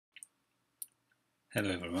Hello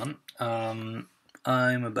everyone.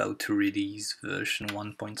 I'm about to release version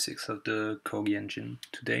 1.6 of the Corgi engine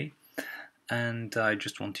today, and I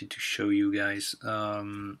just wanted to show you guys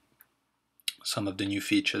some of the new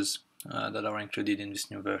features that are included in this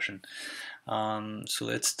new version. So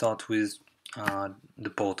let's start with the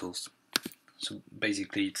portals. So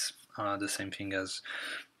basically it's the same thing as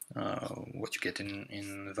what you get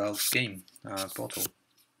in Valve's game, Portal.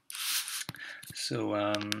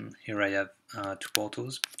 So here I have two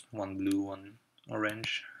portals, one blue, one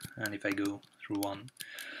orange, and if I go through one,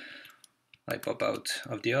 I pop out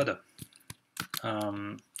of the other.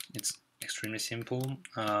 It's extremely simple.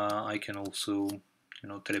 I can also,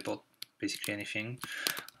 teleport basically anything.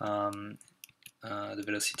 The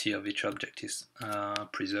velocity of each object is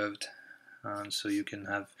preserved, so you can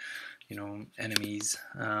have, enemies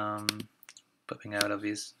popping out of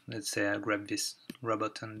this. Let's say I grab this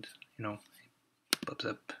robot and, pops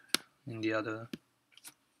up in the other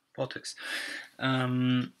Vortex.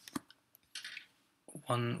 One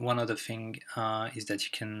other thing is that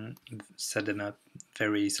you can set them up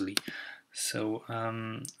very easily. So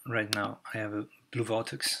right now I have a blue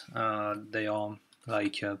Vortex. They are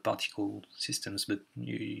like particle systems, but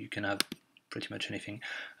you can have pretty much anything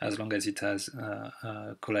as long as it has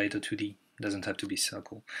a collider 2D. Doesn't have to be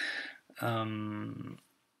circle.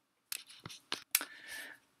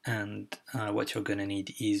 And what you're gonna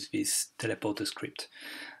need is this teleporter script.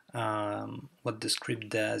 What the script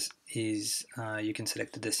does is you can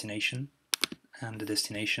select the destination, and the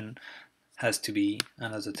destination has to be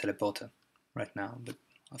another teleporter right now, but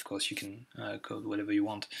of course you can code whatever you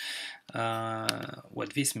want.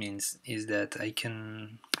 What this means is that I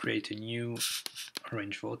can create a new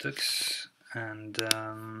orange vortex and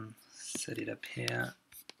set it up here,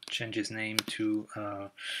 change its name to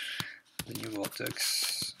the new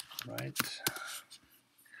vortex, right?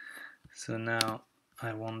 So now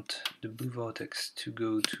I want the blue vortex to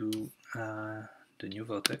go to the new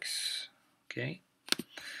vortex. Okay,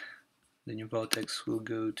 the new vortex will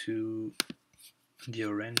go to the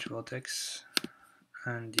orange vortex,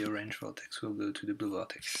 and the orange vortex will go to the blue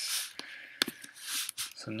vortex.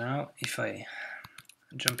 So now if I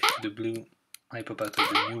jump into the blue, I pop out of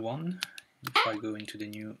the new one. If I go into the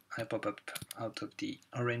new, I pop up out of the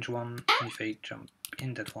orange one, and if I jump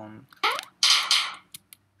in that one,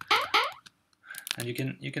 and you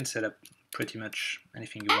can set up pretty much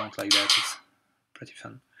anything you want like that. It's pretty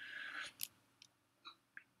fun.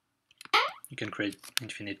 You can create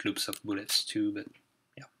infinite loops of bullets too, but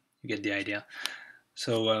yeah, you get the idea.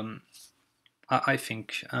 So I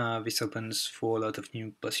think this opens for a lot of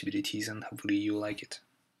new possibilities, and hopefully you like it.